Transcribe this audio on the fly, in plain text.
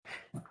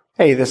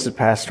Hey, this is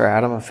Pastor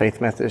Adam of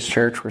Faith Methodist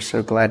Church. We're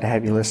so glad to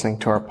have you listening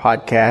to our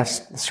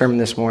podcast. The sermon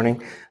this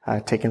morning,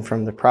 taken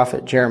from the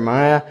prophet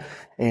Jeremiah,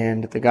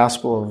 and the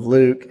Gospel of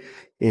Luke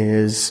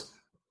is,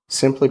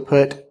 simply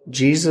put,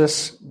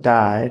 Jesus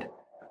died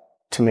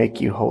to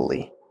make you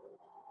holy.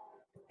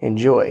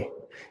 Enjoy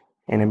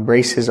and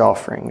embrace His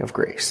offering of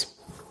grace.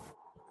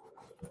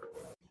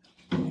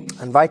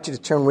 I invite you to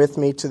turn with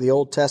me to the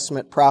Old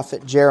Testament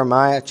prophet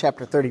Jeremiah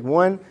chapter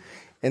 31,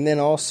 and then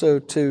also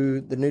to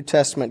the New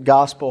Testament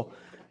Gospel,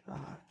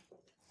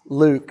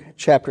 Luke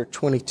chapter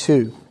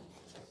 22.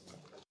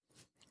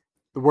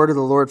 The word of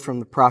the Lord from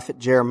the prophet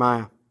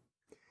Jeremiah.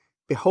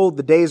 Behold,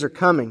 the days are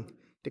coming,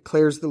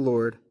 declares the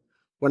Lord,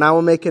 when I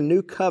will make a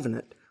new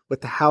covenant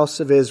with the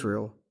house of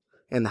Israel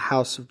and the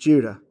house of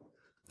Judah,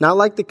 not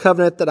like the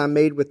covenant that I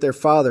made with their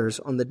fathers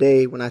on the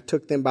day when I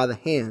took them by the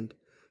hand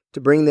to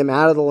bring them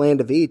out of the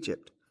land of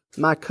Egypt,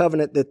 my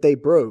covenant that they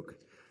broke,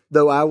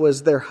 though I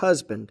was their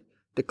husband,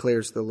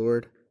 declares the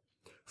Lord.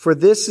 For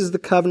this is the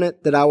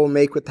covenant that I will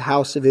make with the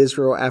house of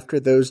Israel after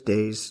those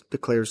days,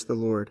 declares the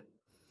Lord.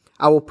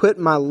 I will put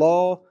my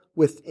law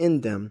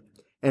within them,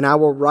 and I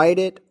will write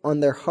it on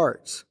their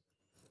hearts.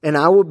 And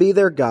I will be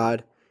their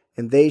God,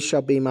 and they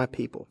shall be my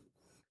people.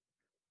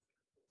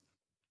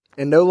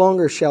 And no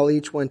longer shall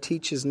each one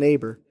teach his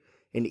neighbor,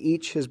 and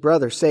each his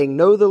brother, saying,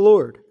 Know the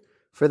Lord,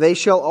 for they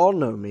shall all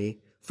know me,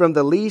 from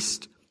the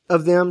least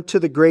of them to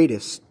the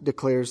greatest,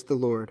 declares the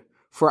Lord.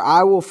 For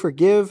I will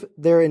forgive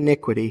their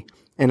iniquity,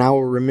 and I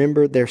will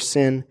remember their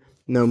sin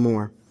no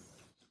more.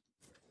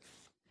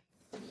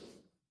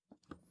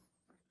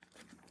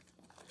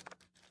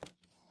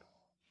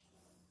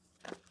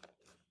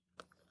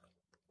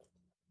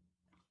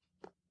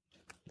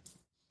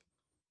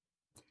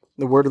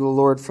 The word of the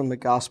Lord from the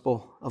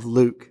Gospel of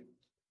Luke.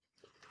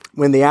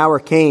 When the hour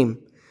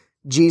came,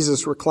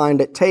 Jesus reclined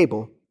at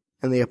table,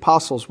 and the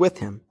apostles with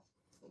him.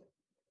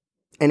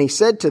 And he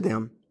said to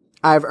them,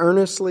 I have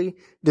earnestly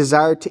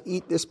desired to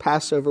eat this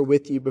Passover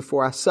with you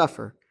before I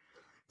suffer.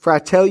 For I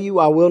tell you,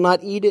 I will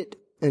not eat it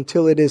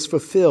until it is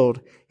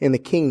fulfilled in the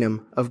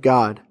kingdom of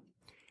God.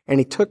 And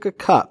he took a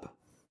cup,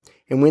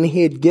 and when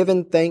he had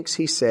given thanks,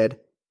 he said,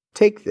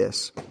 Take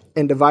this,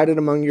 and divide it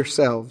among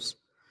yourselves.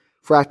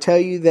 For I tell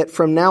you that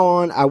from now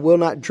on I will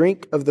not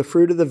drink of the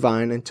fruit of the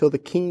vine until the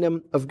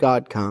kingdom of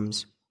God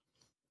comes.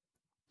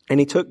 And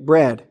he took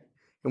bread,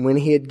 and when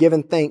he had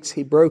given thanks,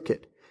 he broke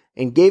it,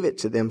 and gave it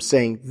to them,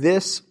 saying,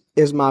 This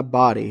is my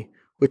body,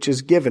 which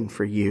is given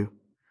for you.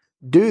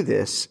 Do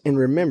this in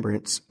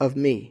remembrance of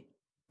me.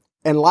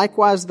 And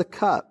likewise the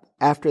cup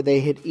after they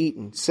had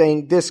eaten,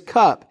 saying, This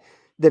cup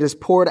that is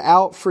poured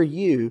out for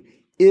you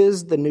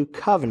is the new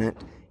covenant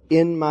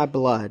in my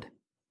blood.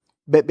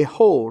 But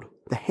behold,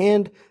 the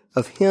hand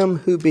of him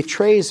who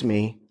betrays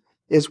me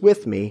is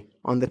with me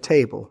on the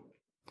table.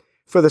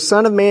 For the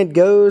Son of Man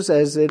goes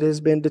as it has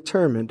been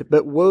determined,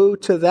 but woe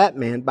to that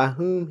man by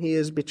whom he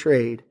is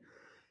betrayed.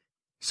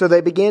 So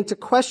they began to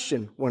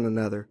question one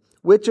another,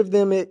 which of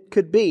them it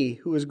could be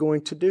who was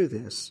going to do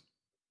this.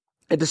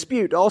 A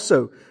dispute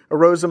also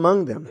arose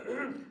among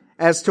them,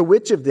 as to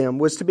which of them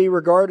was to be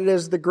regarded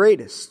as the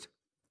greatest.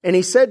 And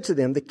he said to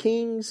them, The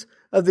kings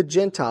of the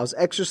Gentiles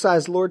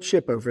exercise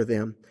lordship over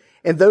them,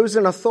 and those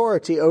in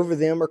authority over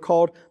them are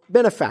called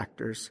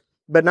benefactors.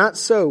 But not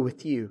so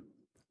with you.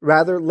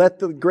 Rather, let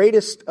the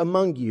greatest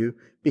among you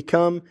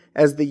become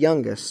as the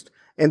youngest,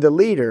 and the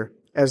leader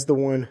as the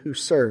one who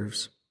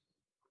serves.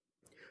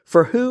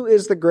 For who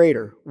is the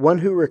greater, one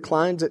who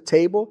reclines at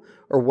table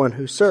or one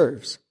who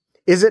serves?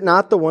 Is it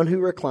not the one who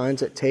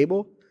reclines at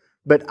table?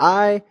 But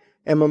I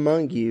am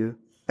among you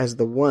as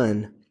the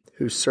one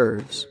who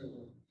serves.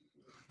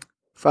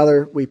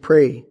 Father, we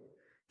pray,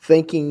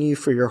 thanking you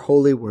for your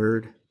holy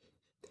word,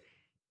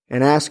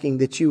 and asking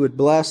that you would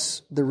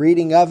bless the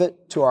reading of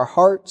it to our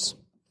hearts,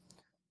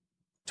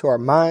 to our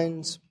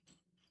minds,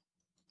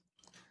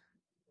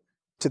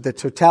 to the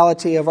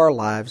totality of our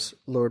lives.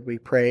 Lord, we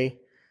pray.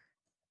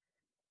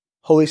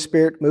 Holy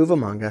Spirit, move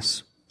among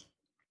us.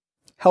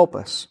 Help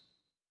us.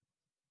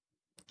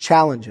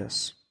 Challenge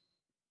us.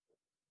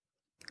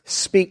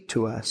 Speak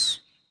to us.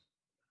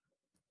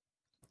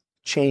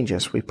 Change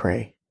us, we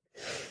pray.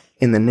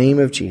 In the name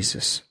of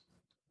Jesus.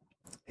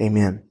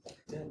 Amen.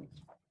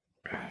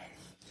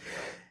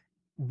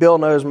 Bill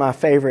knows my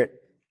favorite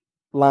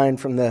line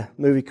from the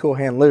movie Cool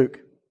Hand Luke.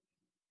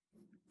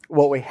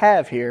 What we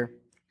have here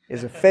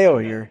is a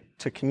failure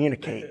to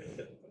communicate.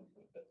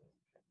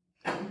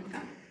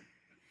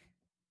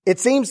 It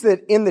seems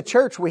that in the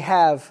church we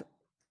have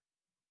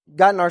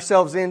gotten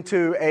ourselves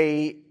into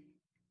a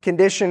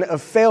condition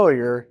of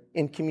failure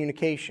in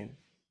communication.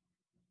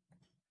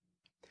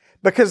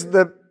 Because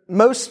the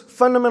most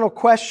fundamental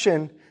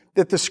question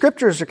that the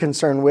Scriptures are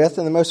concerned with,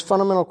 and the most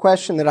fundamental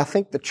question that I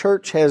think the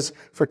church has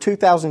for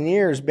 2,000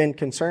 years been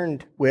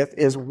concerned with,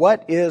 is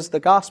what is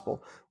the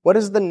gospel? What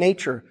is the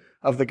nature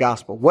of the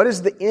gospel? What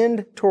is the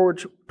end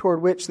toward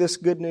which this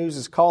good news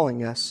is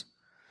calling us?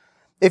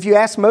 If you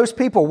ask most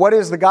people, what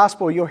is the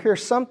gospel? You'll hear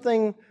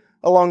something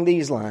along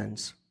these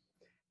lines.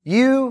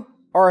 You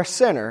are a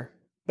sinner,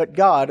 but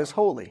God is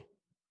holy.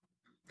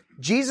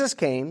 Jesus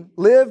came,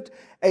 lived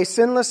a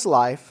sinless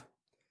life,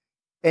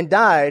 and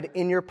died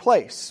in your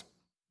place.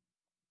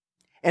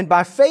 And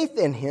by faith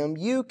in Him,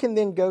 you can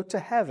then go to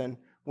heaven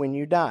when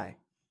you die.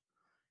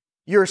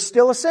 You're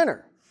still a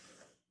sinner,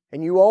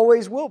 and you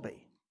always will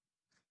be.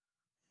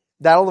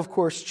 That'll, of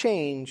course,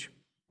 change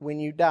when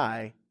you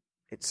die,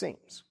 it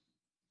seems.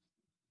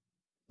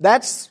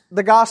 That's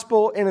the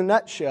gospel in a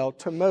nutshell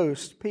to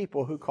most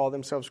people who call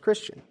themselves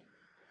Christian.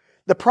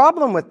 The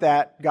problem with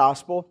that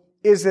gospel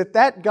is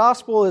that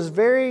gospel is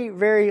very,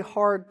 very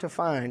hard to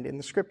find in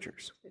the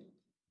Scriptures.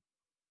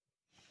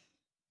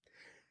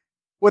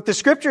 What the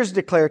Scriptures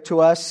declare to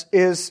us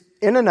is,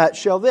 in a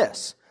nutshell,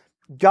 this: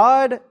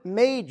 God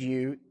made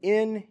you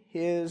in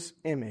His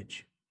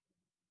image.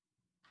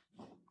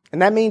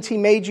 And that means He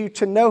made you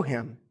to know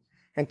Him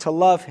and to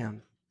love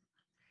Him.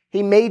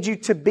 He made you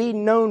to be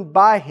known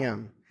by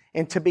Him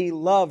and to be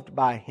loved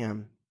by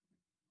Him.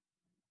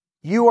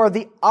 You are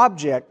the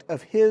object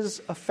of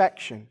His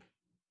affection.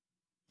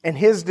 And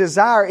His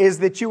desire is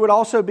that you would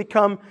also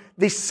become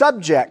the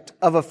subject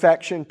of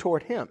affection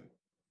toward Him.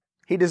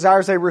 He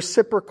desires a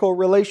reciprocal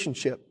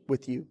relationship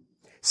with you.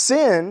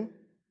 Sin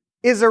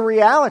is a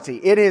reality.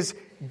 It has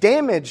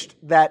damaged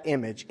that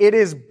image. It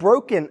has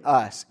broken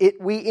us.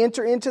 We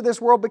enter into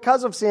this world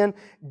because of sin,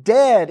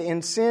 dead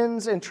in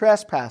sins and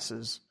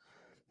trespasses.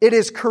 It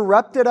has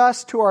corrupted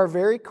us to our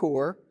very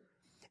core,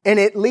 and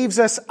it leaves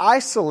us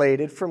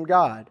isolated from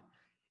God.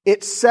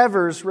 It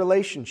severs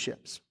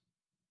relationships.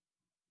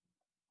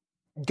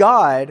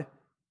 God,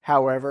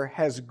 however,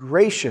 has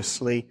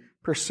graciously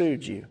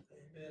pursued you.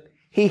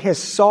 He has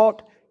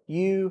sought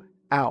you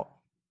out,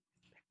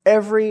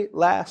 every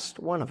last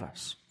one of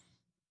us,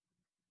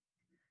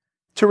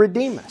 to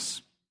redeem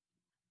us,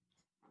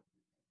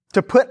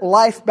 to put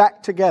life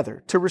back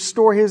together, to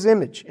restore His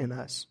image in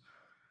us.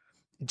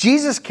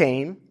 Jesus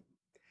came,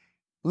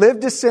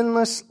 lived a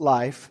sinless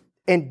life,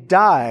 and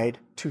died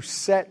to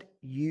set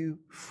you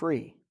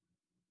free.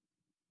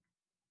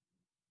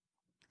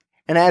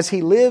 And as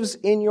He lives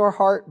in your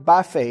heart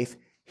by faith,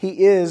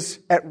 He is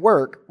at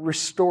work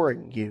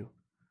restoring you.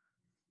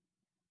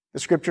 The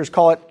Scriptures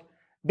call it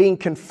being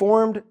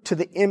conformed to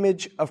the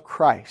image of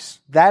Christ.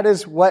 That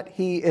is what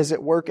He is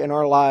at work in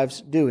our lives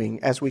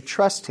doing as we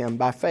trust Him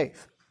by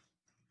faith.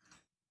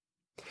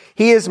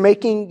 He is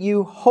making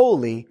you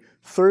holy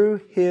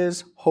through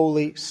His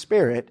Holy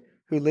Spirit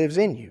who lives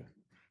in you.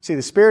 See,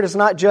 the Spirit is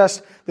not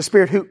just the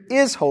Spirit who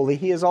is holy,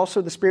 He is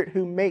also the Spirit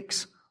who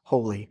makes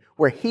holy.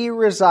 Where He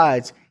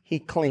resides, He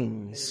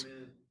cleans.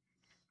 Amen.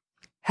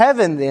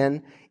 Heaven,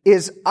 then,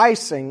 is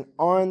icing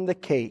on the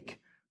cake,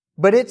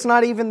 but it's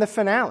not even the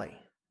finale.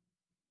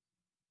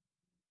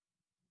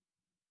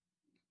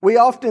 We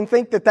often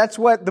think that that's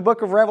what the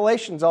book of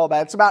Revelation is all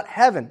about. It's about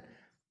heaven.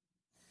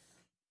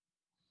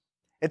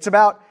 It's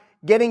about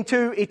getting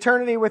to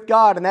eternity with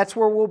God, and that's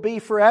where we'll be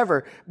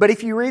forever. But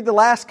if you read the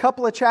last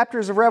couple of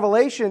chapters of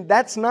Revelation,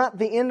 that's not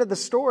the end of the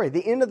story.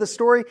 The end of the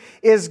story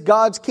is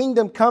God's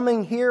kingdom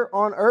coming here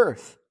on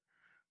earth.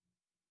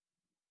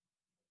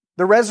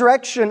 The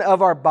resurrection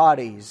of our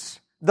bodies,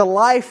 the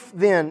life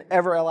then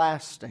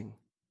everlasting.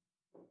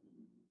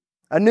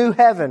 A new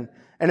heaven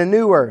and a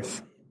new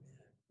earth.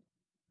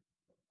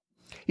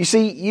 You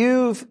see,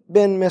 you've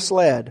been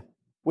misled.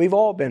 We've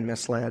all been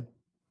misled.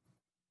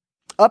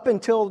 Up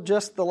until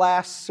just the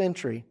last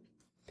century,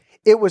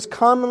 it was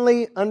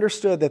commonly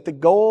understood that the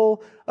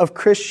goal of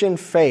Christian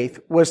faith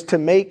was to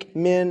make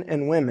men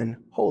and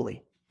women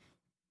holy.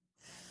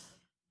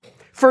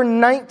 For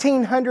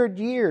 1900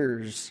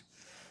 years,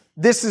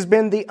 this has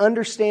been the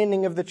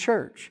understanding of the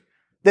church.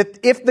 That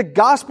if the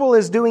gospel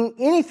is doing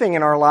anything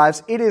in our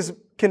lives, it is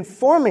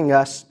conforming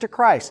us to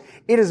Christ.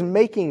 It is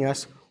making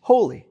us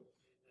holy.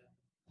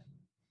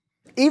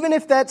 Even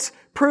if that's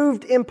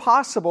proved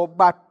impossible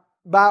by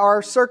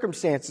our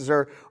circumstances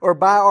or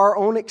by our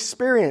own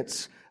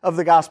experience of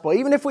the gospel.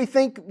 Even if we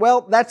think,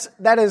 well,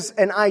 that is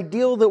an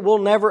ideal that we'll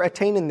never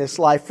attain in this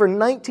life. For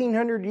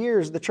 1900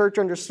 years, the church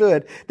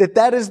understood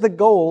that is the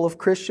goal of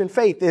Christian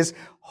faith, is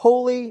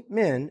holy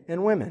men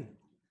and women.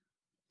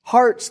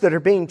 Hearts that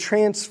are being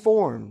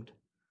transformed.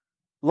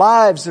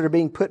 Lives that are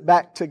being put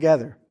back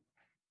together.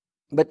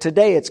 But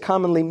today it's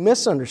commonly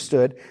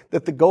misunderstood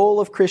that the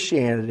goal of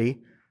Christianity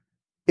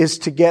is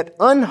to get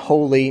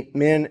unholy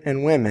men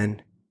and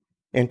women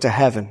into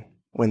heaven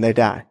when they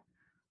die.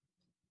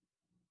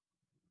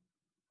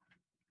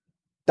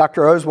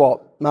 Dr.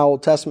 Oswalt, my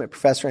Old Testament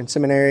professor in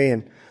seminary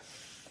and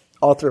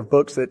author of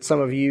books that some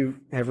of you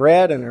have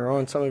read and are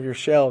on some of your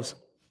shelves,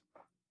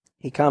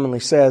 he commonly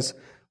says,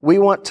 we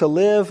want to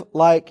live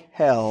like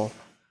hell,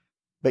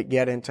 but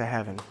get into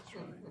heaven.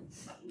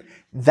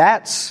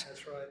 That's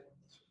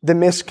the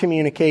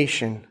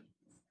miscommunication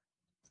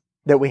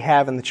that we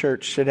have in the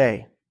church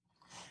today.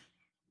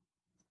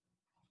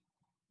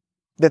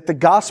 That the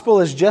gospel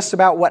is just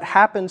about what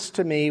happens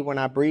to me when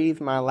I breathe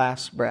my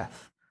last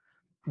breath.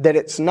 That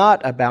it's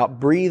not about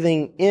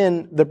breathing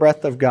in the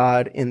breath of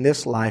God in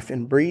this life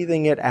and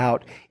breathing it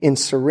out in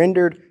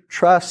surrendered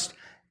trust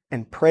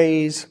and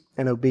praise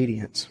and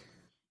obedience.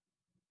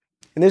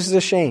 And this is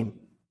a shame.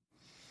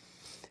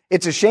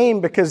 It's a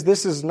shame because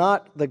this is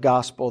not the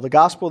gospel. The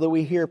gospel that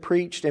we hear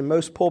preached in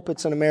most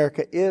pulpits in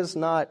America is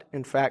not,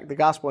 in fact, the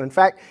gospel. In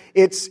fact,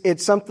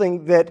 it's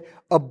something that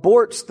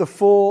aborts the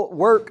full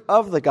work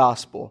of the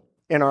gospel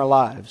in our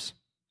lives.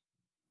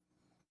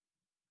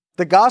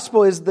 The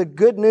gospel is the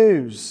good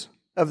news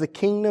of the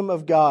kingdom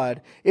of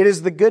God. It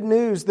is the good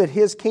news that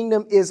His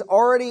kingdom is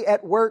already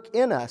at work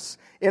in us,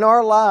 in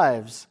our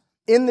lives,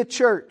 in the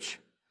church.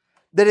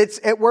 That it's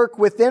at work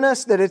within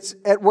us, that it's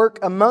at work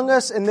among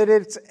us, and that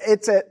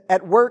it's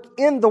at work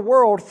in the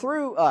world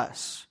through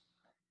us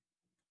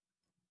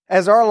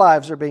as our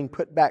lives are being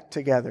put back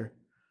together.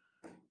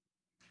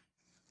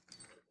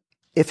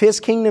 If His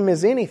kingdom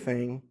is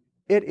anything,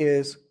 it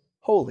is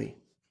holy.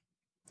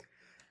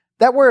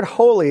 That word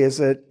holy it's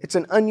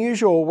an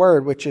unusual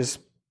word, which is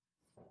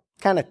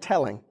kind of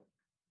telling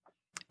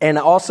and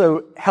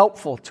also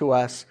helpful to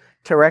us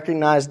to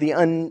recognize the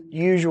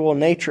unusual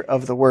nature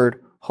of the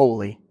word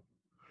holy.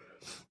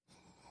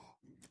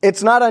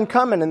 It's not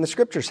uncommon in the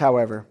Scriptures,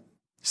 however.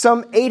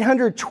 Some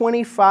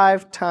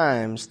 825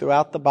 times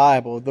throughout the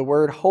Bible, the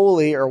word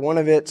holy or one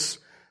of its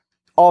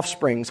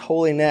offsprings,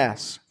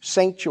 holiness,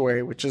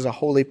 sanctuary, which is a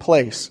holy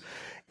place,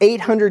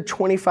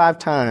 825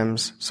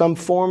 times some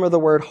form of the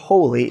word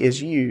holy is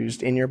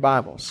used in your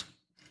Bibles.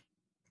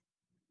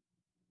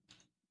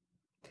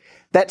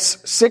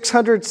 That's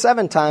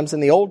 607 times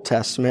in the Old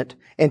Testament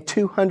and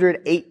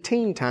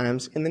 218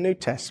 times in the New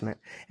Testament.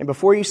 And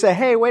before you say,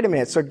 hey, wait a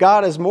minute, so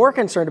God is more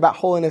concerned about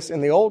holiness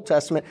in the Old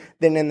Testament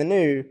than in the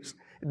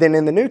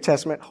New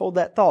Testament, hold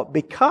that thought.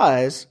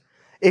 Because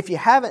if you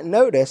haven't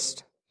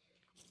noticed,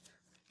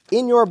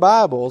 in your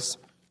Bibles,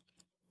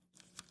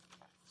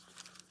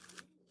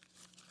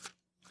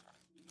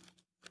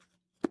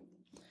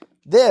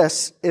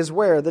 this is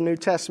where the New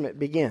Testament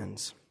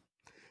begins.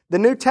 The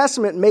New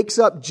Testament makes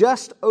up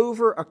just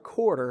over a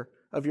quarter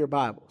of your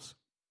Bibles.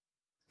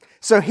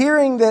 So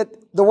hearing that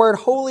the word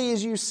holy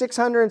is used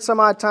 600 and some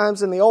odd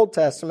times in the Old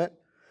Testament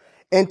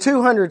and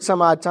 200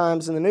 some odd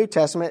times in the New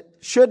Testament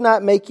should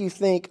not make you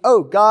think,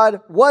 oh,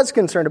 God was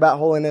concerned about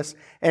holiness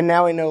and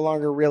now He no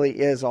longer really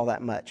is all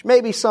that much.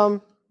 Maybe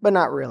some, but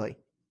not really.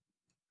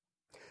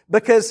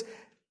 Because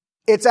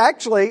it's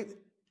actually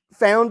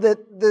found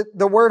that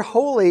the word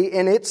holy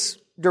in its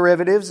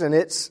derivatives and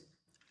its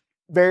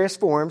various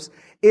forms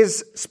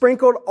is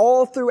sprinkled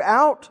all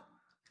throughout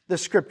the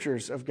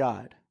Scriptures of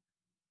God.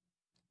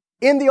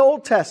 In the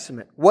Old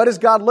Testament, what is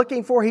God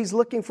looking for? He's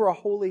looking for a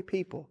holy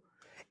people.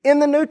 In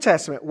the New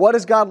Testament, what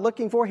is God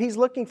looking for? He's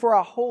looking for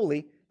a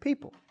holy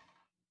people.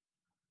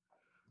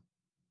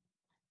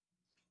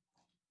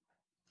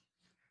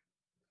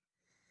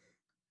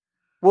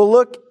 We'll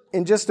look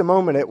in just a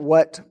moment at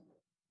what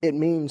it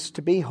means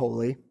to be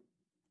holy.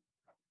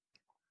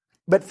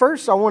 But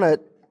first, I want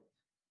to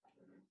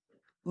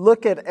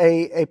look at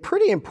a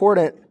pretty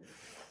important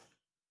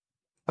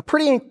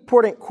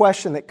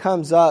question that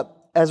comes up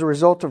as a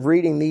result of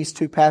reading these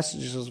two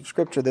passages of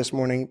Scripture this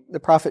morning, the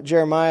prophet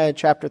Jeremiah in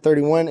chapter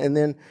 31 and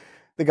then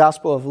the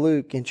Gospel of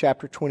Luke in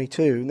chapter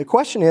 22. And the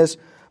question is,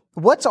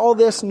 what's all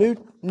this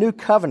new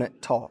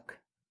covenant talk?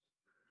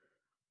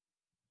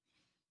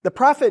 The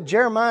prophet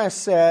Jeremiah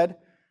said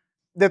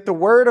that the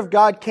word of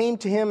God came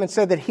to him and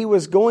said that He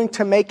was going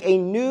to make a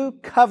new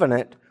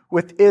covenant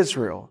with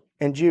Israel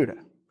and Judah.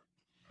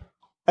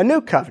 A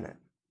new covenant.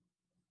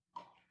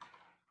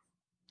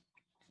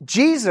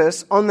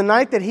 Jesus, on the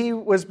night that He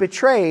was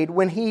betrayed,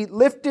 when He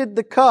lifted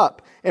the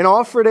cup and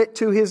offered it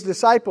to His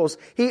disciples,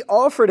 He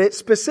offered it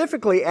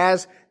specifically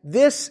as,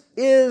 this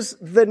is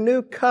the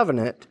new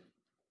covenant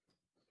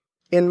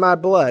in my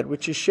blood,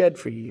 which is shed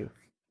for you.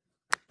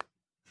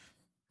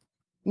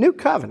 New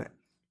covenant.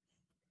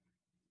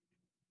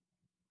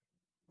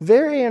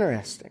 Very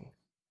interesting.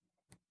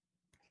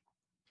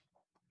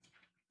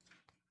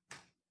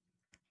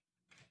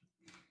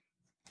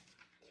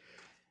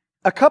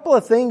 A couple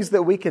of things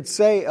that we could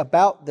say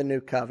about the new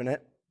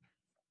covenant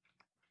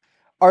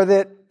are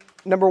that,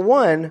 number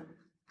one,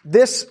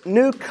 this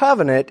new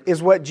covenant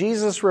is what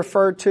Jesus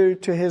referred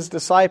to His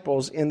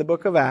disciples in the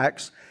book of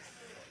Acts,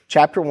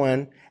 chapter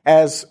 1,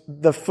 as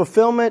the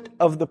fulfillment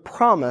of the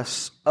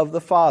promise of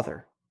the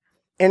Father.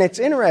 And it's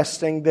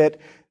interesting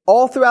that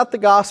all throughout the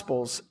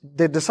Gospels,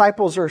 the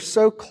disciples are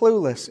so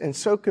clueless and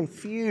so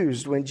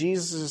confused when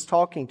Jesus is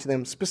talking to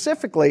them,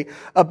 specifically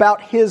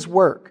about His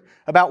work,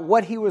 about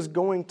what He was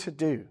going to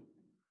do,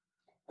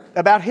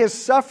 about His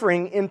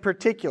suffering in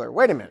particular.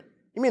 Wait a minute.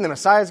 You mean the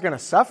Messiah is going to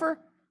suffer?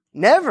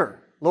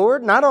 Never,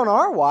 Lord, not on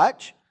our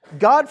watch.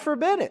 God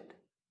forbid it.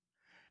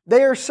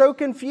 They are so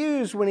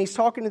confused when He's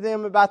talking to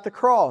them about the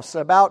cross,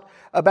 about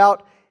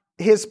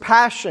His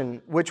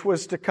passion, which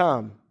was to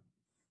come.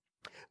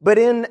 But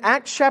in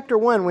Acts chapter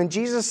 1, when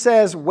Jesus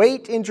says,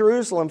 wait in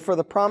Jerusalem for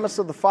the promise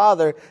of the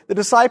Father, the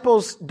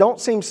disciples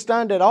don't seem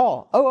stunned at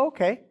all. Oh,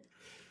 okay.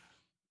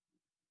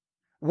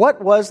 What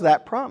was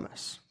that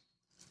promise?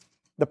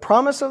 The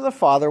promise of the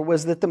Father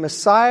was that the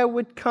Messiah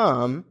would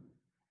come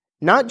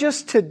not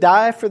just to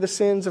die for the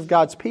sins of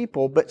God's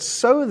people, but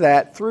so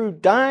that through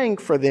dying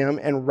for them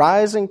and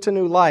rising to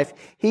new life,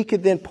 He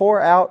could then pour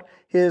out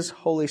His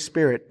Holy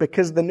Spirit,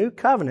 because the new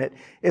covenant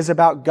is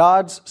about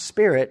God's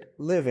Spirit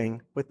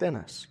living within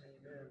us.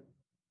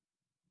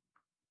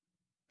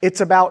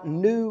 It's about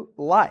new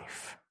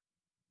life.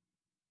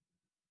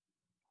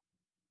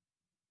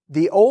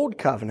 The old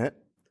covenant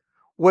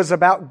was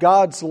about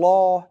God's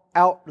law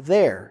out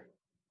there,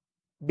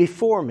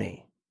 before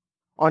me,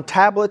 on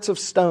tablets of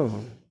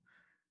stone,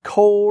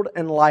 cold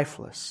and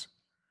lifeless.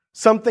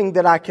 Something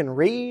that I can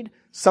read,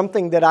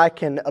 something that I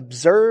can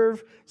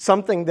observe,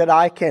 something that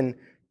I can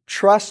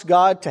trust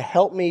God to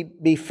help me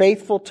be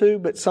faithful to,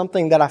 but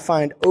something that I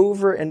find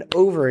over and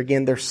over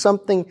again. There's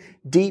something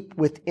deep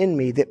within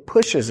me that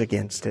pushes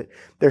against it.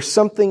 There's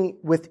something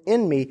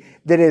within me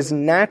that is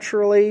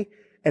naturally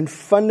and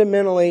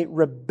fundamentally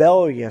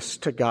rebellious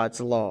to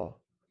God's law.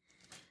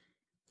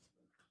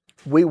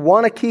 We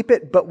want to keep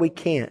it, but we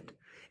can't.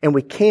 And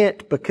we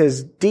can't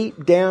because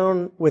deep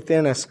down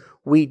within us,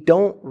 we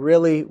don't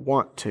really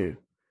want to.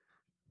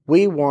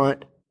 We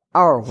want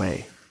our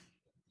way.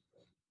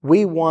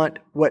 We want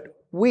what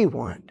we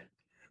want.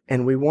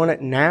 And we want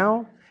it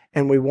now,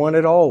 and we want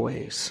it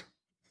always.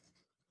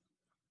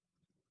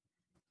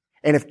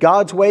 And if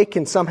God's way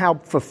can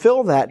somehow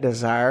fulfill that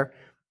desire,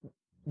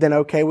 then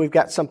okay, we've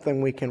got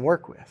something we can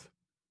work with.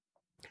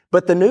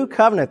 But the new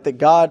covenant that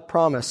God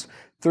promised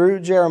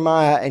through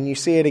Jeremiah, and you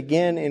see it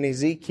again in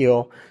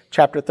Ezekiel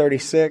chapter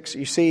 36,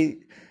 you see,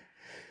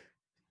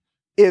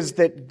 is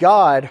that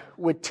God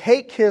would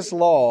take His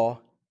law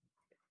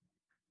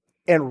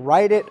and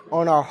write it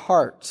on our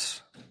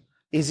hearts.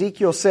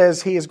 Ezekiel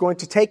says He is going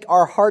to take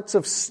our hearts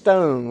of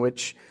stone,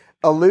 which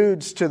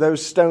alludes to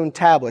those stone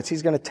tablets.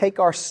 He's going to take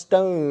our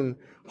stone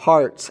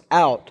hearts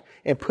out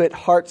and put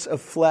hearts of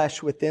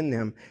flesh within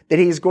them. That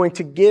He is going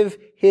to give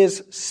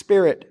His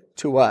Spirit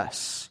to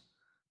us.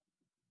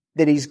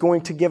 That He's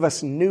going to give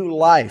us new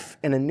life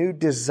and a new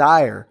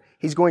desire.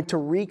 He's going to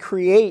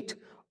recreate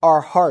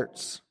our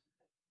hearts.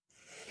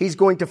 He's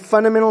going to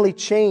fundamentally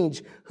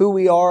change who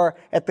we are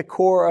at the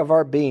core of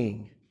our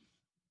being.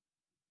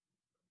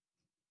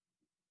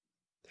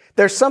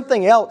 There's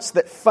something else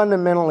that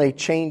fundamentally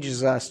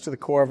changes us to the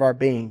core of our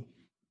being.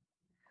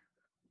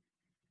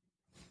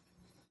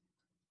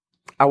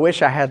 I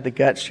wish I had the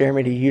guts,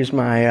 Jeremy, to use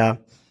my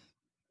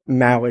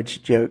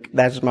marriage joke.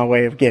 That's my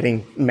way of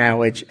getting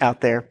marriage out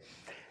there.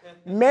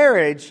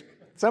 Marriage,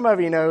 some of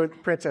you know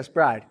Princess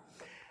Bride.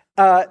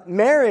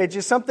 Marriage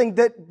is something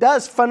that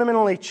does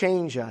fundamentally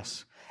change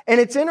us. And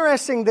it's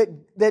interesting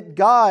that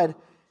God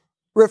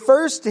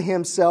refers to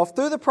Himself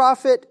through the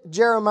prophet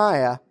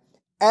Jeremiah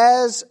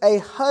as a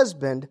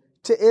husband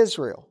to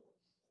Israel.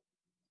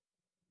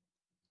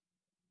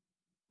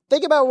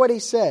 Think about what he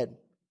said.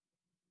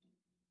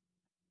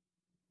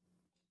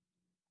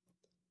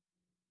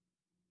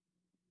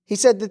 He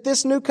said that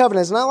this new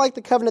covenant is not like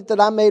the covenant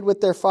that I made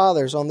with their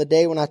fathers on the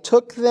day when I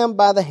took them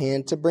by the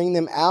hand to bring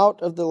them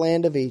out of the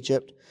land of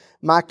Egypt,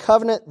 my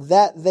covenant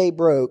that they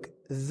broke,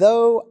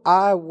 though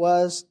I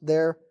was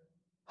their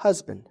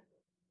husband.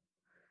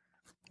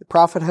 The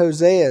prophet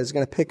Hosea is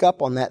going to pick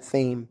up on that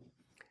theme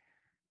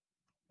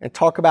and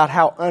talk about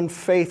how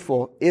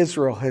unfaithful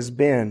Israel has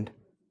been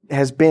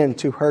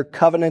to her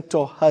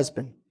covenantal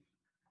husband.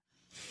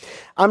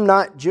 I'm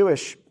not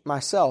Jewish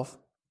myself,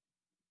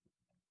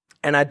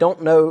 and I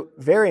don't know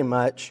very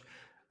much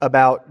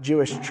about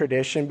Jewish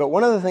tradition, but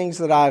one of the things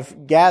that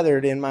I've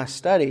gathered in my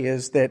study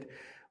is that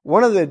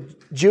one of the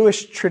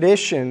Jewish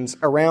traditions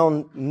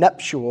around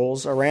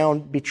nuptials,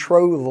 around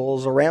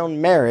betrothals,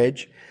 around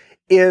marriage,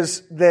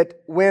 is that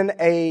when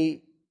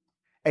a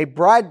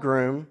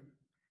bridegroom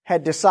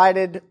had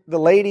decided the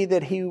lady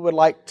that he would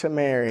like to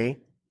marry,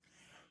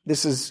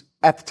 this is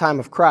at the time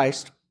of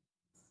Christ,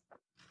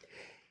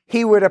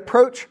 he would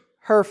approach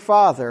her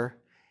father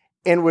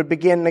and would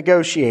begin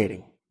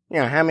negotiating. You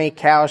know, how many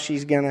cows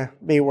she's going to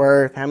be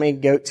worth, how many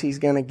goats he's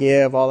going to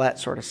give, all that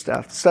sort of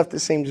stuff. Stuff that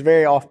seems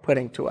very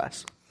off-putting to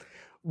us.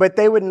 But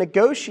they would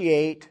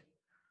negotiate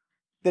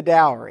the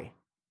dowry.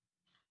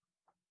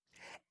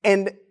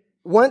 And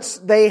once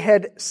they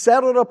had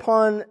settled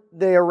upon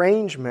the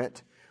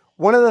arrangement,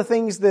 one of the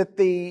things that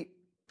the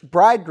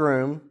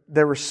bridegroom,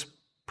 the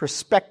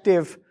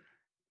prospective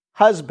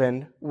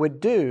husband, would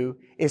do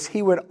is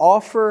he would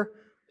offer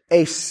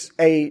a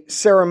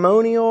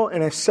ceremonial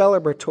and a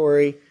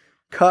celebratory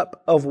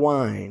cup of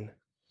wine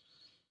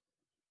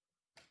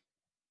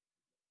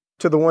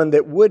to the one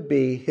that would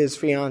be his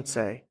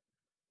fiancée.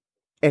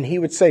 And he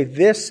would say,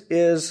 "This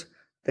is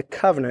the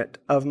covenant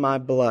of my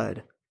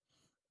blood."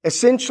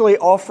 Essentially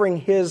offering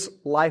his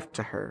life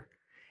to her.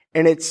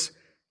 And it's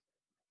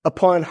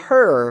upon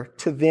her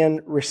to then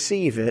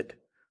receive it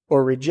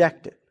or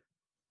reject it.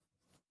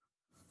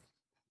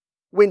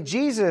 When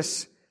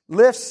Jesus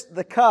lifts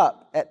the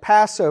cup at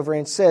Passover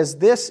and says,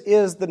 "This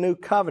is the new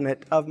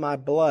covenant of my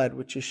blood,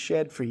 which is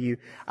shed for you,"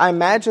 I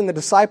imagine the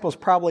disciples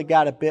probably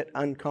got a bit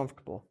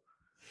uncomfortable.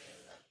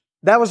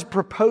 That was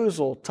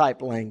proposal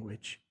type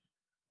language.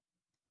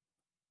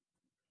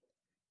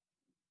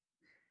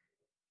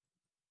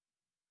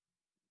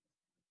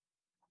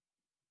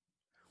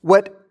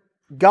 What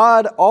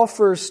God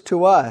offers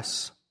to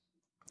us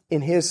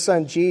in His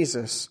Son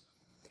Jesus,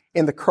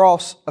 in the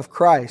cross of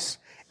Christ,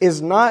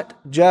 is not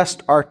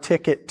just our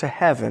ticket to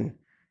heaven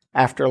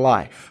after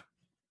life.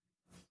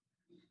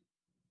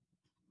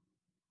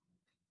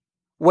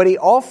 What He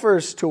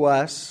offers to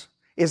us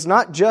is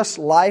not just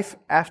life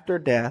after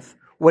death.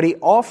 What He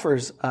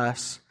offers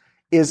us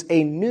is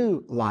a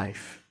new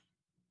life,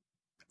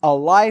 a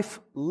life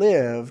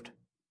lived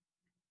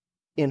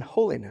in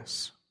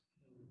holiness.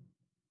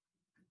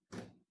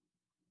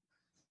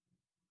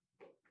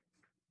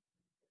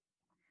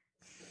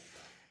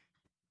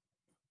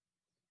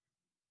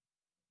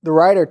 The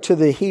writer to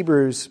the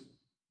Hebrews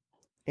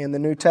in the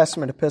New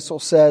Testament epistle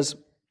says,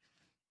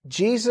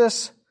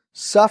 Jesus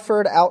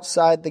suffered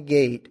outside the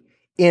gate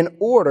in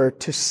order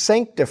to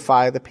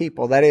sanctify the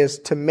people, that is,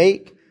 to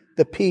make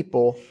the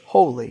people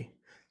holy,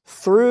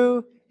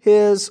 through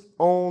His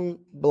own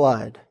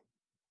blood.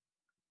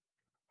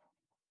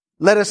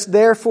 Let us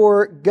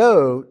therefore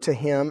go to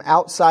Him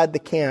outside the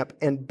camp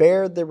and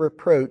bear the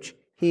reproach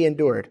He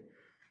endured.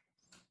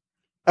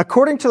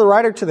 According to the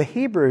writer to the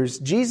Hebrews,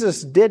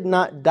 Jesus did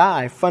not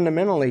die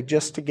fundamentally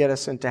just to get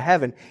us into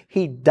heaven.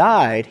 He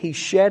died, He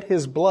shed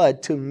His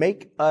blood to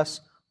make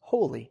us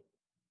holy.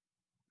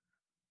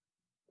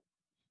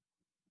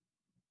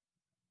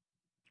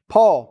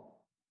 Paul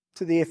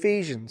to the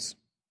Ephesians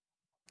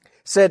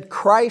said,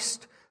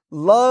 Christ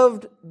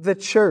loved the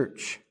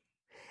church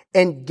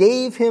and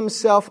gave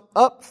Himself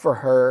up for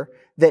her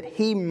that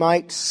He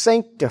might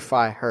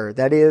sanctify her,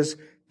 that is,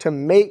 to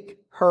make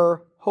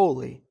her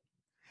holy,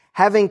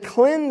 having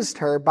cleansed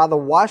her by the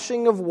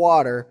washing of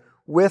water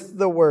with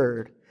the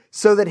word,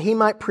 so that He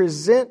might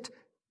present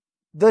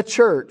the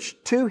church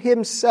to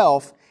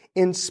Himself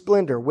in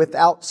splendor,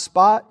 without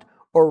spot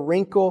or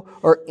wrinkle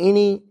or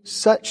any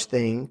such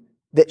thing,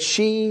 that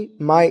she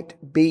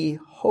might be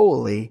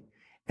holy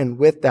and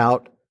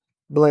without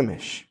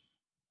blemish.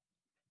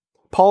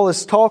 Paul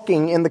is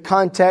talking in the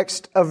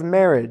context of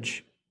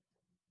marriage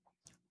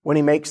when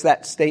he makes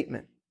that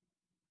statement.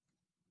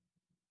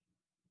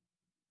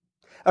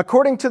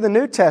 According to the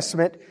New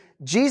Testament,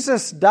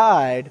 Jesus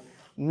died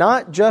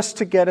not just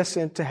to get us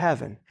into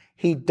heaven.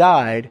 He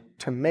died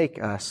to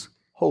make us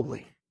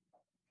holy.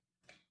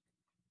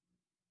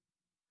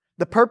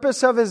 The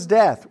purpose of His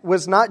death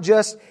was not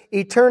just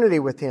eternity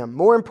with Him.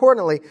 More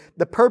importantly,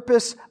 the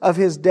purpose of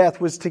His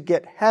death was to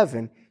get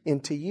heaven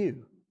into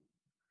you.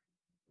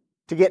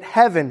 To get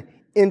heaven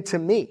into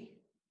me.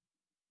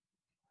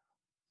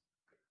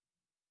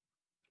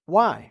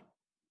 Why?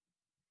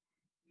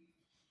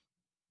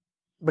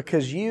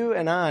 Because you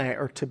and I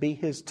are to be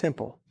His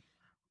temple.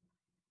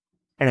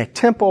 And a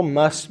temple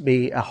must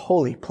be a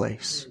holy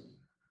place.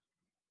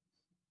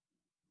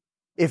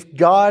 If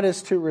God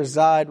is to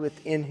reside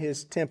within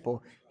His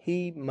temple,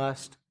 He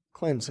must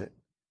cleanse it.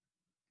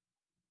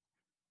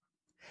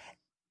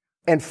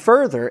 And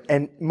further,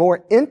 and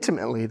more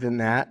intimately than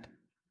that,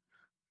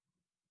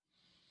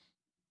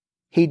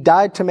 He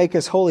died to make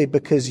us holy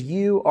because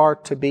you are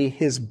to be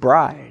His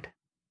bride.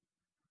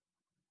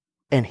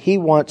 And He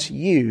wants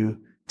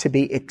you to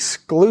be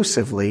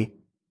exclusively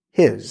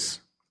His.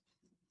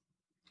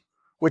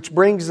 Which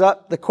brings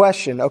up the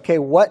question, okay,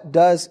 what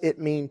does it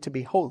mean to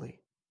be holy?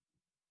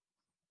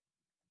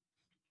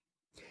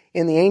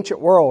 In the ancient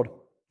world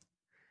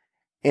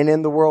and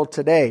in the world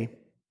today,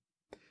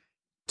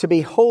 to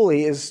be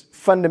holy is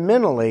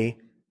fundamentally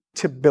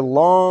to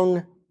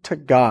belong to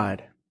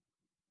God,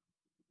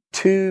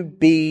 to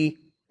be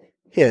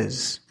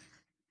His.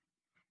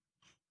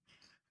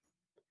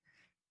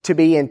 To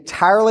be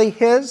entirely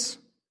His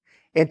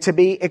and to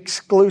be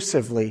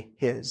exclusively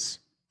His.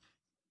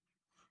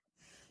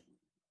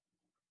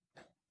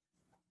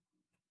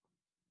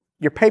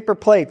 Your paper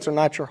plates are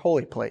not your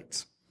holy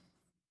plates.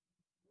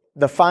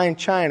 The fine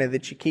china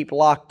that you keep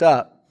locked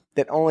up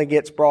that only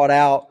gets brought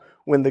out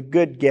when the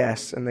good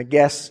guests and the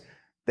guests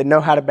that know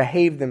how to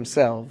behave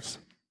themselves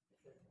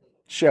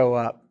show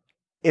up.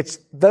 It's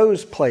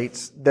those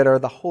plates that are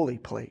the holy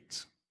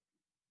plates.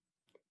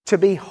 To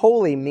be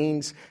holy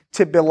means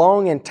to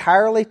belong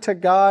entirely to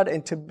God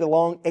and to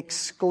belong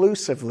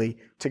exclusively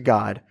to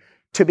God.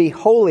 To be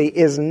holy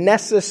is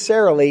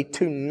necessarily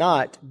to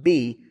not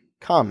be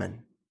common.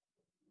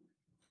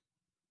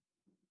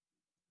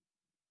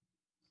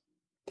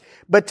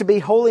 But to be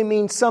holy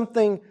means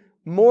something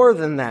more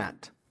than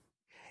that.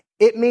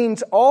 It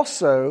means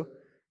also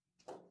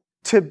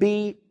to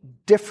be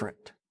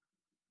different.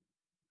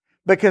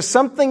 Because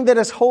something that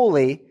is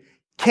holy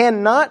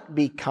cannot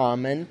be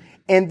common,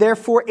 and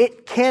therefore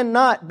it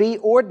cannot be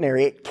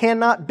ordinary. It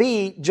cannot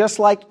be just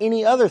like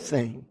any other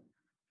thing.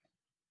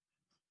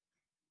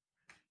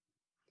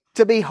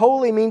 To be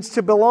holy means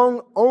to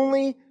belong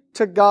only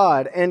to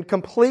God and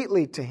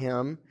completely to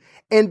Him.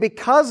 And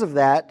because of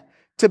that,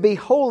 to be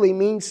holy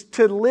means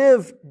to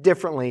live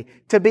differently,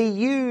 to be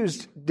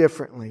used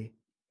differently.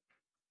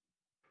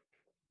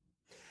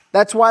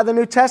 That's why the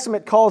New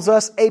Testament calls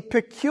us a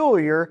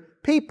peculiar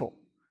people.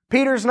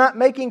 Peter's not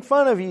making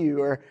fun of you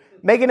or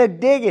making a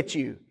dig at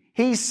you.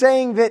 He's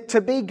saying that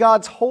to be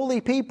God's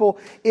holy people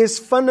is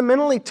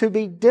fundamentally to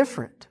be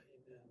different.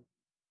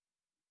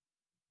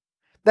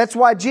 That's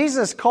why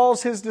Jesus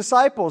calls His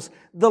disciples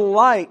the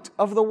light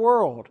of the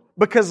world,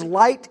 because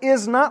light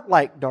is not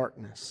like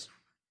darkness.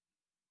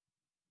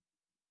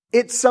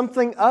 It's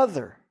something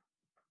other.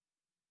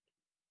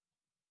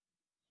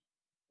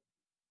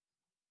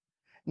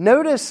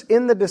 Notice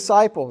in the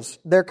disciples,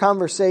 their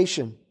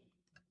conversation,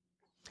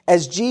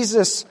 as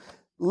Jesus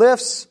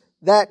lifts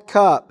that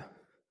cup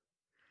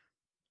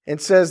and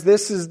says,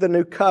 "This is the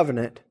new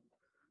covenant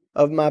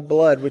of my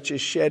blood, which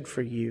is shed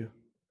for you."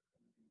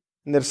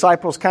 And the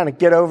disciples kind of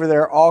get over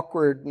their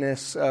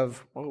awkwardness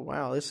of, "Oh,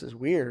 wow, this is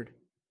weird."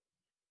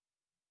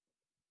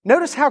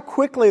 Notice how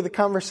quickly the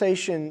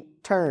conversation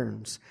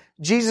turns.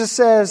 Jesus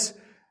says,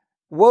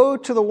 "Woe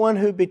to the one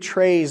who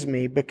betrays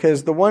me,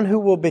 because the one who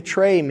will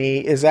betray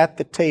me is at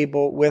the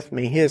table with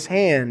me. His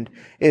hand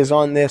is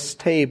on this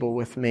table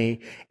with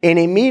me." And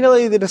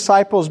immediately the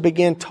disciples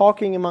begin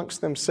talking amongst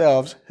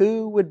themselves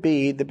who would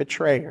be the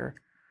betrayer.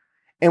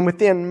 And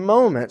within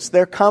moments,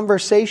 their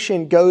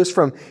conversation goes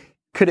from,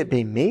 "Could it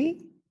be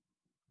me?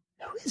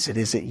 Who is it?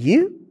 Is it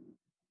you?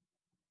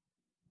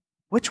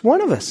 Which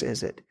one of us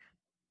is it?"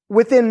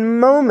 Within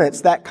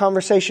moments, that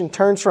conversation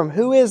turns from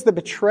who is the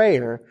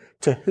betrayer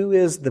to who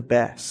is the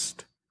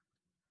best.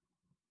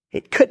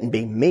 It couldn't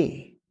be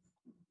me.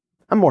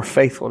 I'm more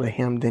faithful to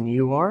him than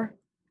you are.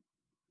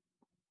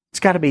 It's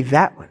got to be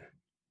that one.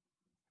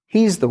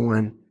 He's the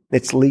one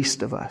that's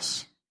least of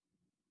us.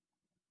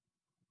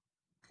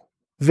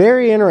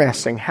 Very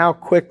interesting how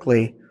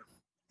quickly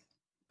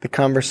the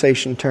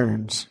conversation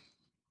turns.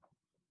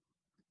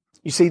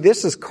 You see,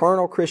 this is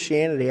carnal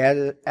Christianity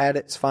at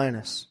its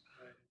finest.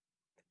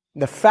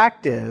 The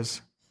fact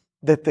is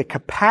that the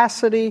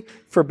capacity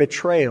for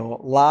betrayal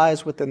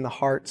lies within the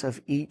hearts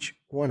of each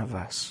one of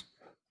us.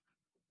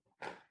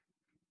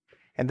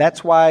 And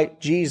that's why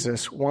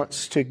Jesus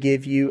wants to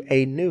give you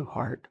a new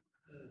heart.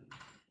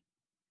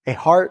 A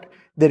heart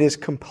that is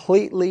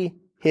completely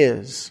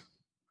His.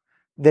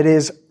 That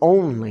is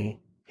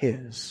only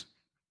His.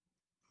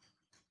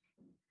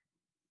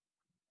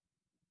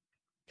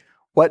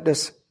 What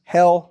does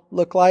hell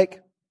look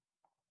like?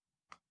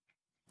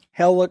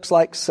 Hell looks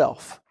like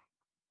self.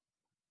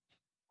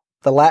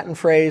 The Latin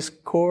phrase,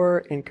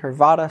 cor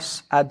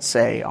incurvatus ad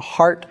se, a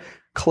heart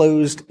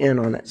closed in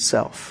on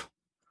itself.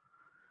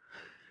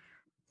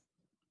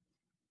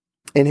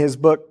 In his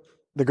book,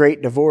 The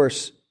Great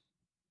Divorce,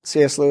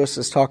 C.S. Lewis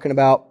is talking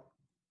about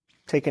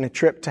taking a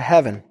trip to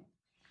heaven,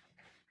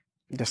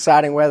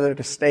 deciding whether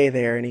to stay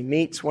there, and he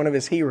meets one of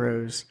his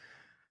heroes,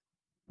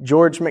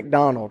 George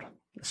MacDonald,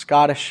 a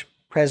Scottish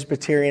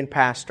Presbyterian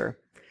pastor.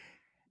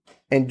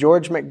 And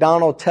George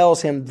MacDonald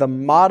tells him the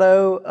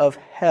motto of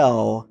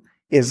hell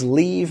is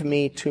 "Leave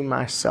me to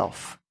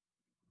myself."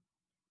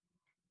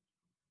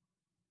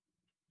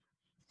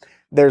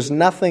 There's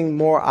nothing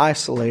more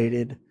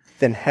isolated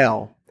than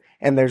hell,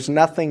 and there's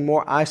nothing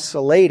more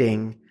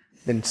isolating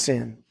than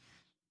sin.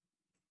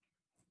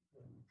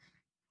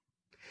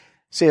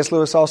 C.S.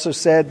 Lewis also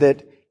said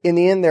that in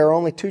the end there are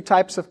only two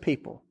types of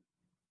people.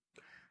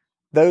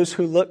 Those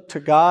who look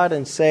to God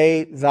and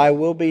say, "Thy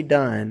will be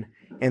done,"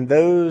 and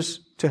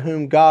those to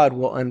whom God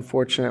will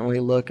unfortunately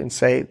look and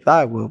say,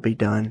 "Thy will be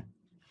done."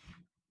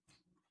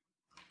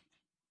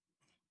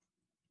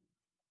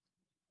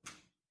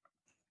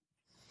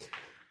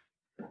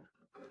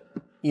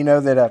 You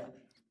know that a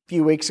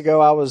few weeks ago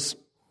I was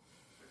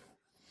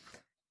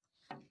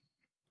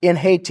in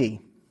Haiti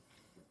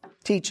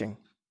teaching.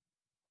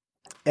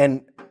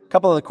 And a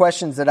couple of the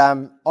questions that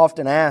I'm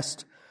often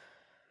asked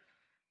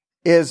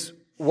is,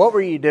 what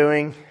were you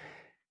doing?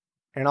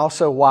 And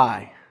also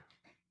why?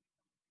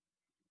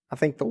 I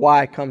think the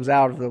why comes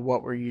out of the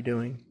what were you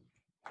doing.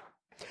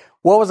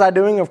 What was I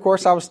doing? Of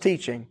course, I was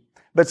teaching.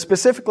 But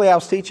specifically, I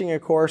was teaching a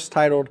course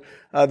titled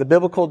The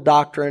Biblical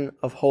Doctrine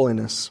of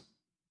Holiness.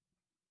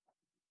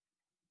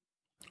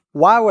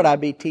 Why would I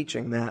be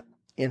teaching that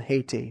in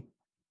Haiti?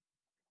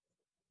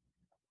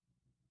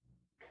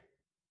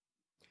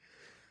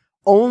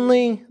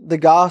 Only the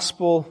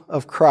gospel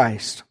of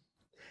Christ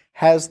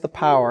has the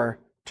power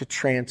to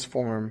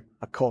transform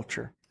a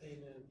culture.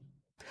 Amen.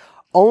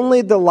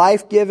 Only the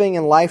life-giving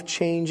and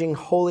life-changing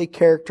holy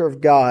character of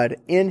God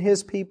in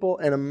His people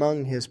and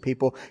among His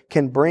people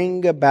can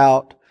bring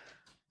about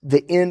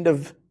the end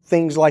of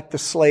things like the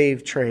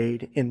slave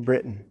trade in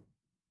Britain.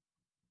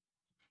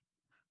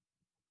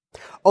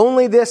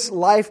 Only this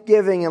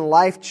life-giving and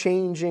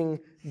life-changing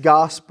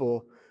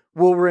gospel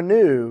will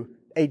renew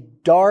a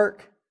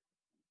dark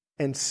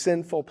and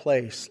sinful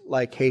place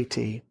like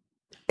Haiti.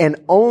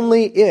 And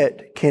only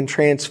it can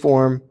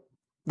transform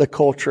the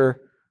culture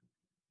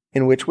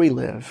in which we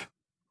live.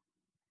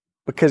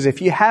 Because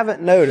if you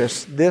haven't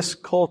noticed, this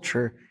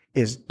culture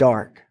is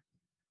dark.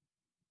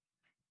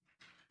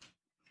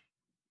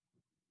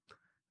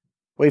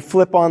 We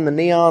flip on the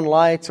neon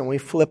lights and we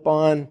flip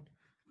on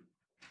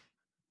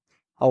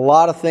a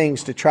lot of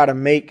things to try to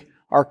make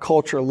our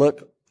culture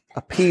look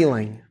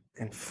appealing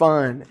and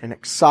fun and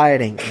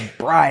exciting and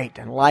bright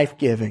and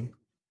life-giving.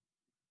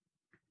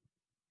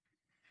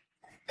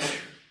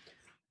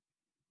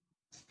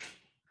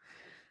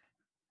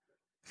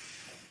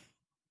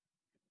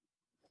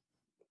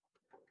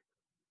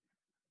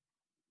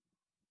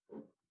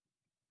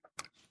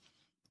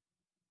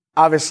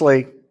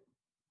 Obviously,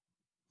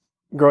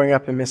 growing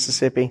up in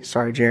Mississippi,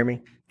 sorry,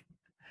 Jeremy,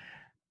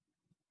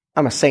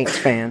 I'm a Saints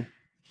fan.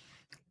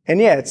 And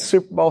yeah, it's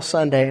Super Bowl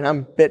Sunday, and I'm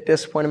a bit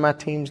disappointed my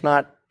team's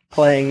not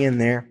playing in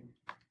there.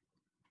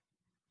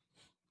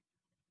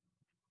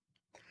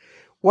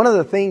 One of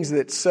the things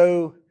that's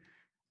so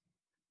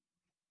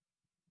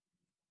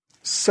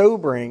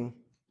sobering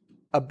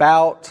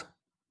about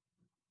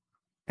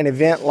an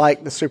event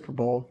like the Super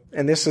Bowl,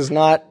 and this is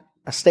not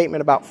a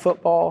statement about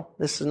football,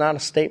 this is not a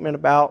statement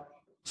about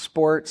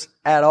sports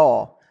at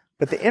all,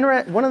 but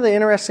one of the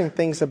interesting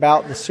things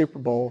about the Super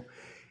Bowl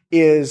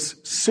is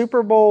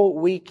Super Bowl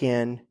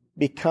weekend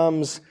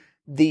becomes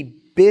the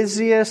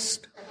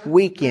busiest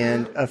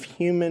weekend of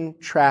human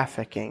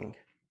trafficking.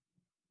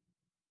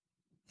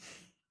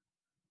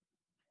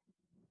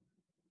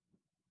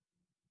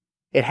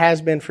 It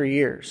has been for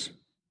years.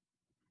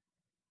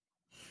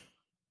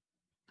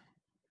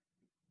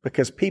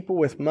 Because people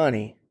with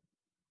money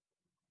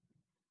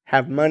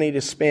have money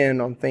to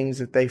spend on things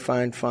that they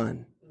find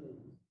fun.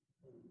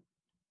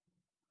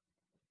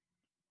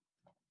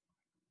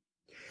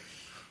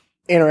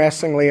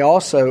 Interestingly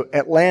also,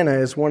 Atlanta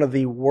is one of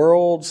the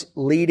world's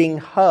leading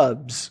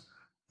hubs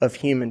of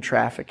human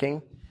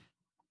trafficking.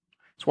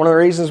 It's one of the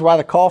reasons why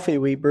the coffee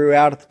we brew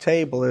out at the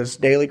table is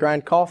Daily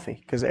Grind coffee,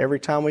 because every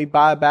time we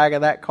buy a bag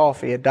of that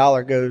coffee,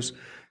 $1 goes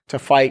to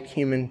fight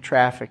human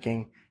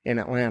trafficking in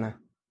Atlanta.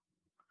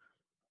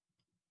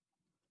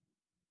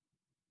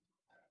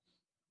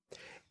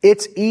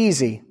 It's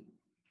easy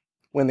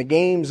when the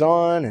game's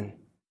on and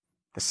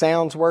the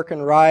sound's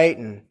working right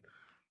and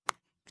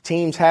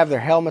teams have their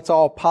helmets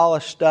all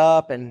polished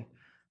up and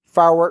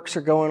fireworks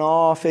are going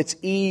off. It's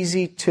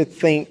easy to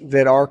think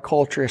that our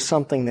culture is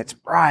something that's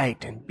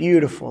bright and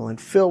beautiful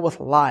and filled with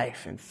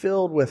life and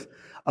filled with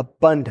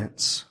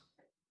abundance.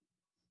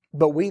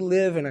 But we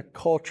live in a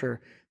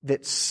culture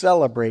that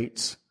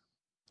celebrates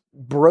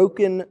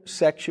broken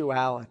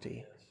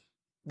sexuality,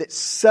 that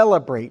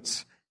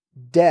celebrates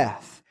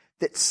death,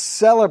 that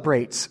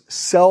celebrates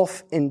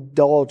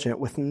self-indulgent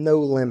with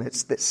no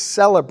limits, that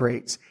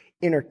celebrates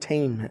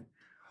entertainment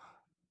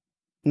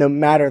no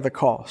matter the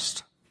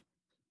cost.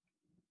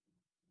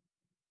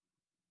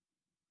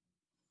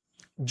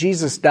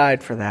 Jesus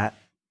died for that,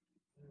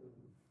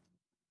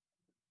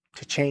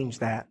 to change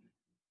that,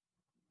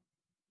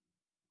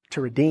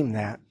 to redeem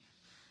that,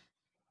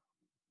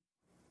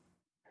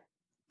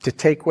 to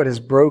take what is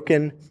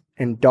broken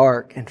and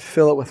dark and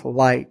fill it with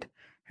light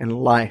and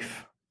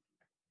life.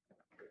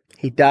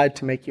 He died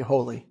to make you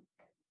holy.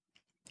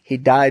 He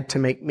died to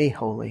make me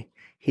holy.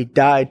 He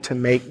died to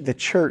make the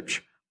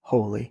church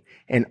holy.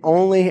 And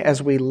only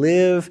as we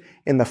live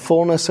in the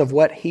fullness of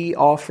what He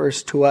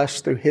offers to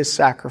us through His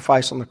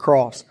sacrifice on the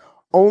cross,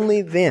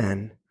 only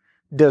then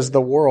does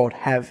the world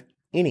have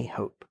any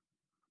hope.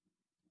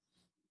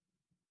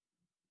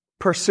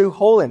 Pursue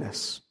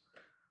holiness,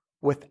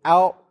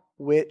 without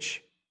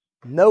which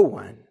no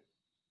one,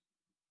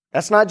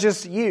 that's not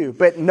just you,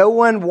 but no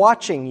one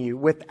watching you,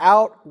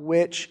 without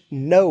which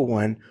no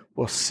one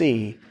will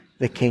see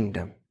the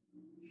kingdom.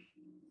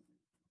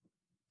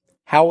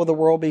 How will the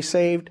world be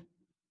saved?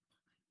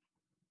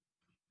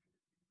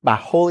 By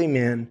holy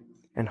men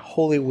and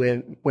holy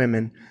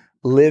women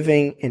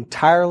living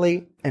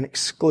entirely and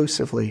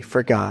exclusively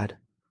for God.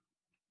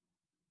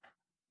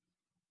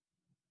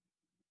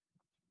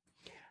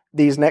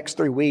 These next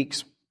 3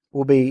 weeks,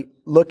 we'll be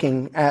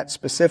looking at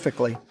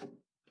specifically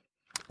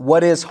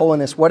what is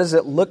holiness, what does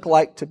it look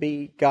like to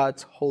be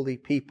God's holy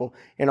people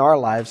in our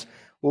lives.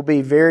 We'll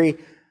be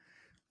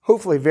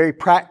hopefully very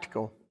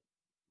practical.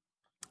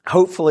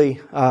 Hopefully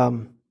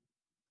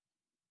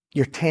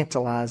you're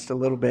tantalized a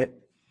little bit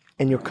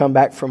and you'll come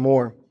back for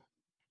more.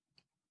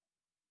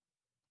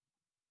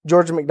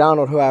 George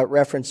MacDonald, who I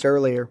referenced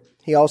earlier,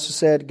 he also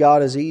said,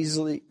 God is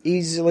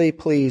easily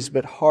pleased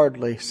but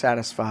hardly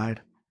satisfied.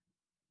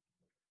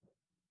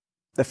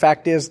 The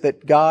fact is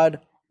that God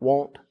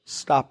won't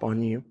stop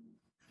on you.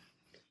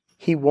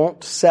 He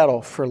won't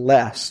settle for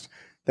less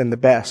than the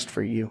best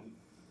for you.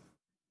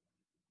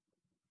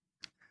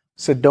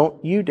 So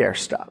don't you dare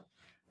stop.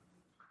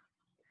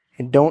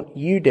 And don't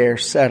you dare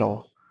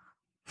settle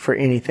for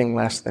anything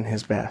less than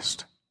His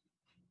best.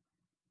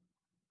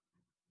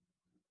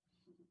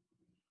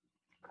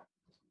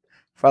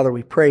 Father,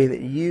 we pray that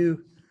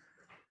You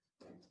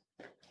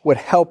would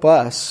help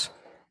us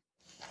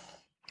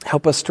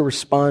to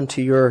respond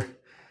to Your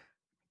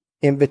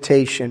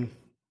invitation,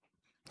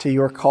 to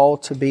Your call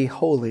to be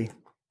holy,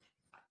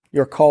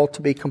 Your call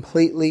to be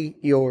completely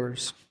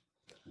Yours,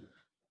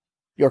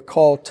 Your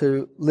call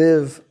to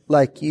live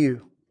like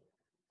You.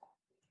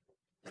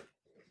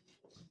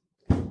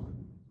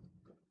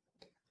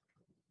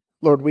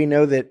 Lord, we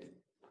know that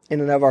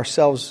in and of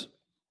ourselves,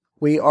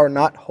 we are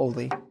not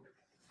holy.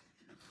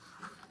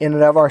 In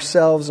and of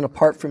ourselves and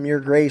apart from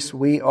Your grace,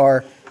 we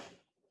are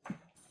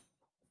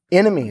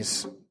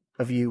enemies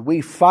of You.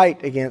 We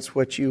fight against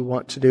what You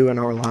want to do in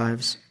our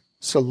lives.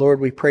 So,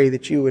 Lord, we pray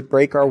that You would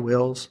break our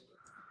wills,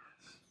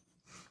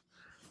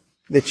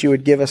 that You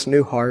would give us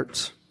new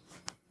hearts,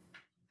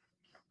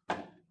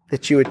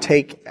 that you would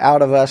take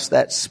out of us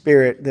that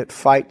spirit that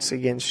fights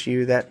against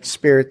you, that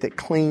spirit that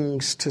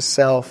clings to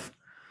self,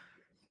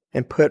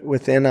 and put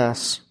within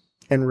us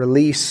and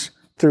release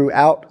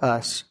throughout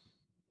us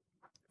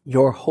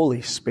your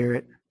Holy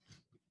Spirit.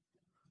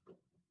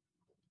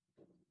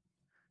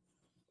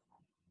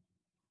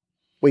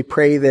 We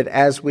pray that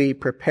as we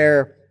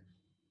prepare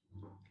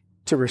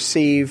to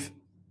receive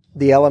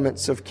the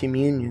elements of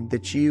communion,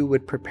 that you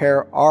would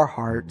prepare our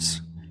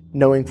hearts,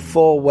 knowing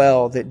full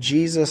well that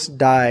Jesus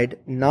died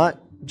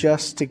not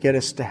just to get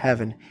us to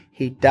heaven.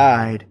 He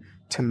died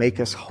to make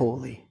us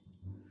holy.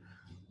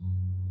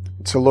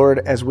 So, Lord,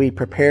 as we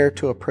prepare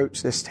to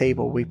approach this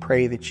table, we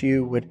pray that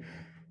you would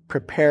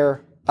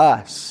prepare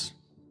us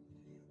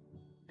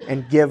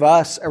and give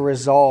us a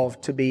resolve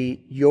to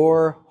be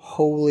your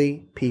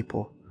holy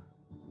people,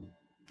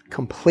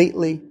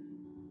 completely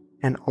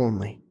and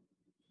only.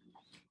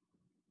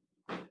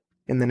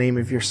 In the name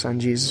of your Son,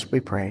 Jesus, we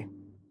pray.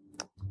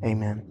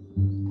 Amen.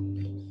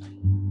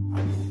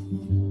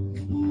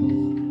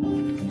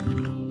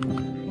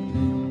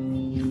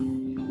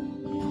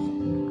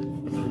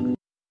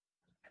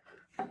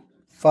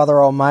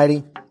 Father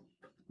Almighty,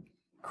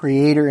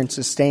 Creator and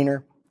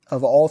Sustainer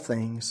of all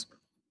things,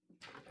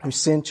 who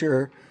sent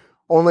your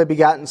only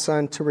begotten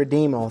Son to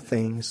redeem all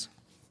things.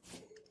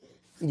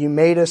 You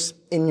made us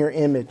in your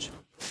image.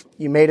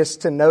 You made us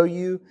to know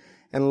you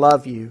and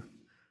love you.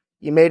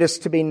 You made us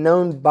to be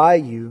known by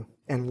you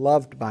and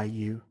loved by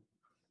you.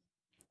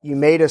 You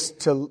made us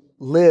to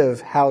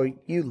live how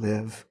you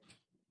live.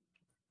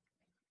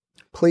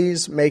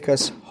 Please make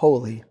us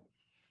holy.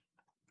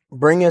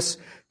 Bring us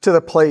to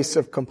the place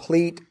of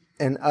complete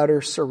and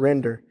utter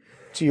surrender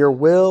to your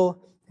will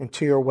and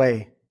to your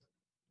way.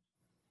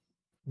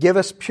 Give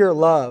us pure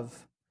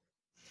love.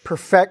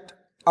 Perfect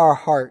our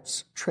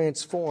hearts.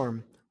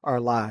 Transform our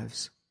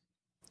lives.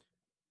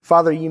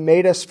 Father, you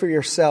made us for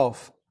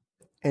yourself,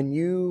 and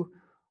you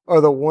are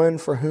the one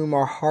for whom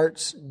our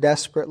hearts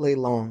desperately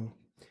long.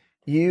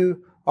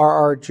 You are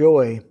our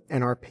joy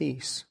and our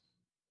peace.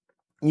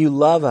 You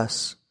love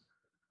us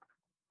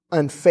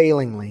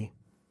unfailingly.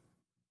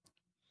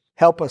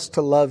 Help us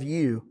to love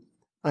you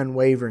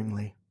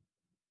unwaveringly.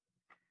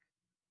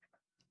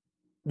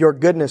 Your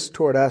goodness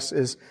toward us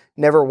is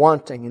never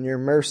wanting, and your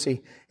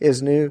mercy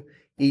is new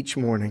each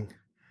morning.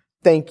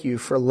 Thank you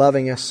for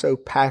loving us so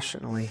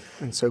passionately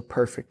and so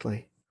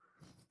perfectly.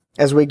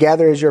 As we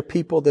gather as your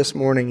people this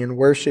morning and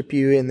worship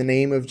you in the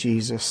name of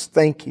Jesus,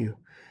 thank you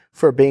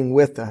for being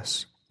with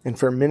us and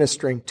for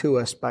ministering to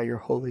us by your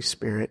Holy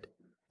Spirit.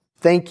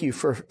 Thank you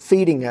for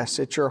feeding us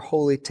at your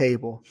holy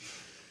table.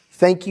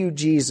 Thank you,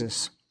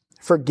 Jesus,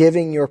 for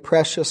giving your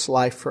precious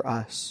life for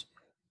us.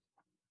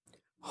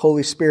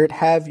 Holy Spirit,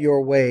 have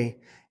your way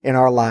in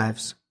our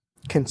lives.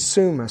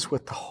 Consume us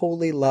with the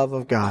holy love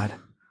of God.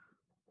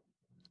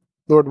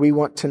 Lord, we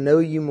want to know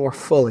you more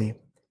fully,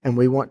 and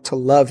we want to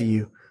love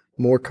you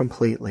more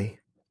completely.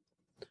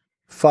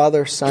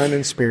 Father, Son,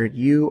 and Spirit,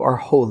 you are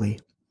holy,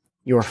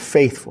 you are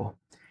faithful,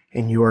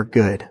 and you are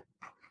good.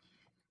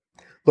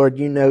 Lord,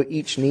 you know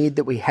each need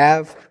that we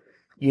have.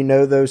 You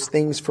know those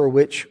things for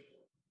which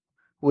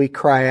we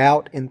cry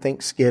out in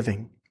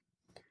thanksgiving.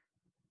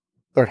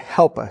 Lord,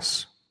 help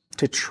us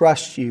to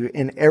trust you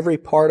in every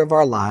part of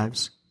our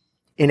lives,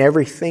 in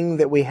everything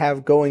that we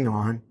have going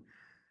on.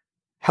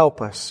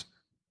 Help us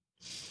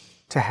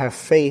to have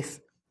faith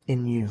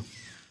in you.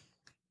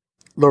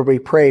 Lord, we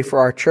pray for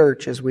our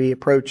church as we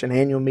approach an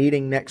annual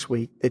meeting next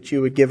week, that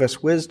you would give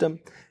us wisdom,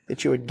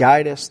 that you would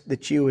guide us,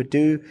 that you would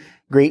do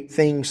great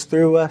things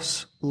through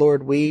us.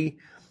 Lord, we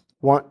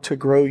want to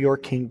grow your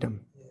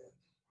kingdom.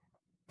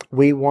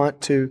 We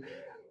want to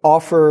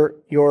offer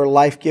your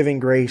life-giving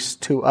grace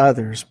to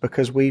others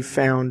because we've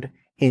found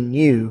in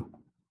you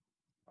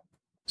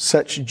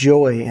such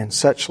joy and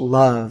such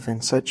love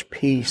and such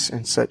peace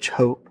and such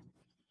hope.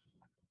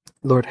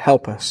 Lord,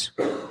 help us.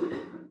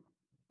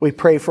 We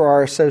pray for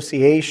our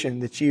association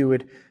that you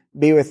would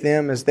be with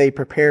them as they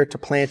prepare to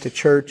plant a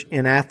church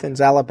in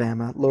Athens,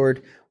 Alabama.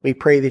 Lord, we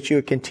pray that you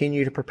would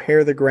continue to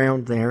prepare the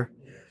ground there,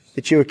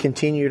 that you would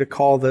continue to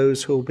call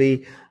those who will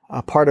be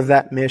a part of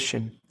that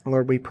mission.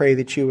 Lord, we pray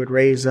that you would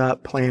raise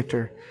up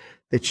planter,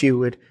 that you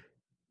would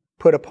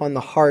put upon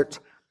the heart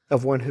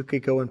of one who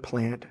could go and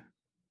plant,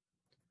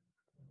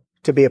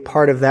 to be a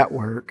part of that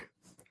work,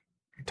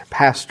 to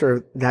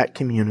pastor that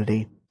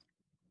community.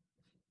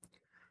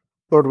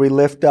 Lord, we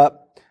lift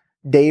up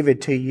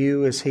David to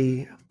you as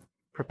he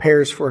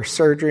prepares for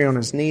surgery on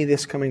his knee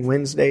this coming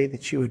Wednesday,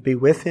 that you would be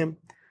with him.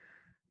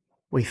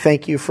 We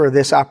thank you for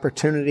this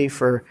opportunity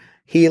for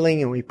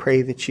healing, and we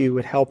pray that you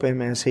would help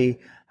him as he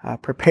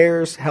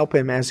prepares, help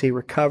him as he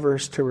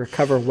recovers, to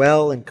recover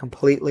well and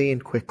completely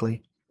and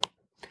quickly.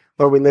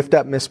 Lord, we lift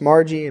up Miss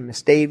Margie and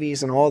Miss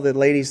Davies and all the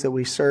ladies that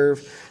we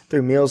serve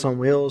through Meals on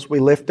Wheels. We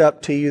lift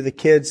up to you the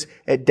kids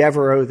at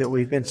Devereaux that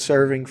we've been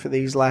serving for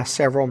these last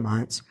several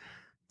months.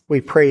 We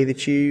pray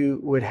that you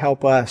would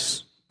help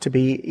us to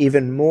be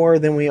even more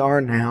than we are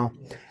now,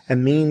 a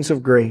means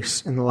of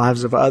grace in the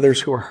lives of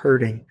others who are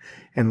hurting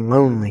and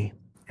lonely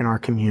in our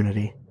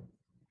community.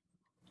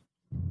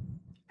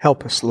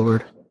 Help us,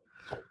 Lord.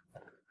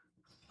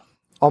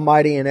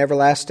 Almighty and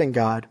everlasting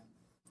God,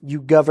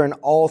 you govern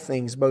all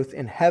things, both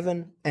in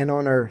heaven and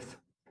on earth.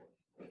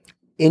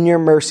 In your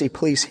mercy,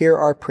 please hear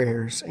our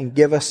prayers and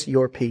give us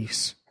your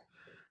peace.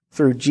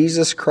 Through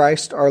Jesus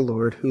Christ our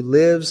Lord, who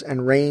lives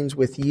and reigns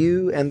with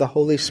you and the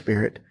Holy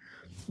Spirit,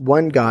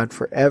 one God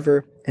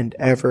forever and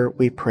ever,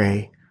 we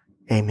pray.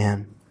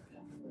 Amen.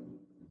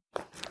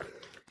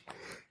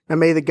 Now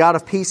may the God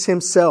of peace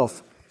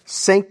himself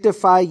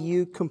sanctify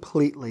you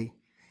completely,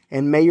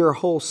 and may your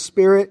whole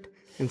spirit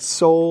and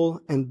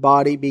soul and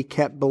body be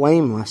kept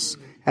blameless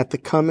at the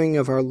coming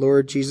of our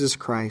Lord Jesus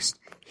Christ.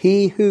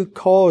 He who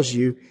calls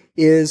you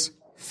is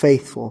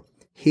faithful.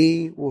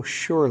 He will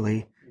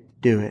surely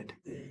do it.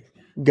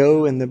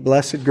 Go in the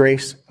blessed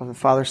grace of the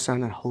Father,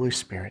 Son, and Holy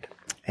Spirit.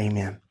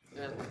 Amen.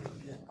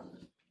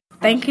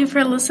 Thank you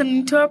for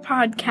listening to our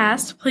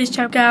podcast. Please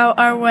check out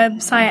our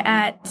website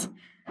at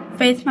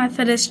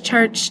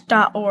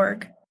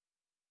faithmethodistchurch.org.